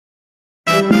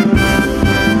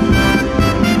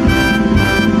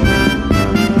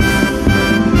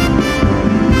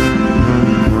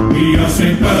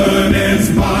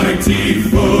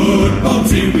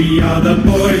are the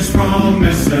boys from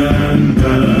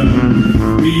Essendon.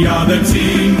 We are the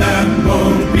team that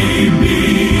won't be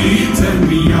beaten.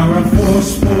 We are a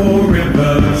force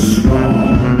forever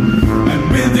strong, and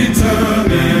with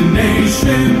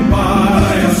determination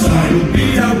by our side we'll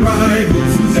beat our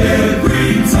rivals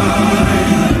every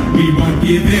time. We won't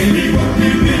give in,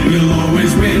 we'll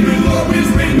always win,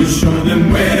 we'll show them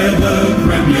we're the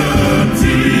Premier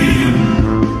team.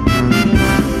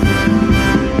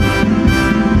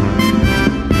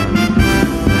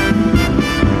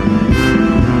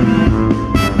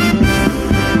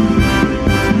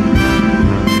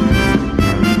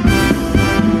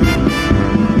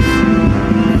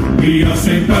 We are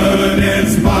St.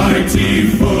 Bernard's mighty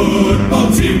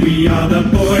football team. We are the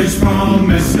boys from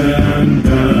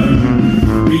Essendon.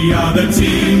 We are the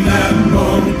team that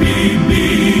won't be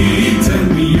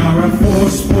beaten. We are a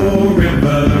force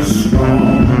forever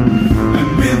strong,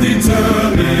 and with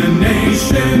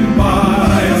determination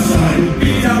by our side we'll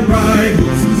beat our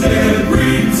rivals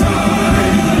every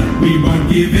time. We won't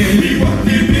give in,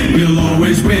 we'll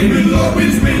always win,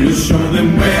 we'll show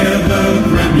them where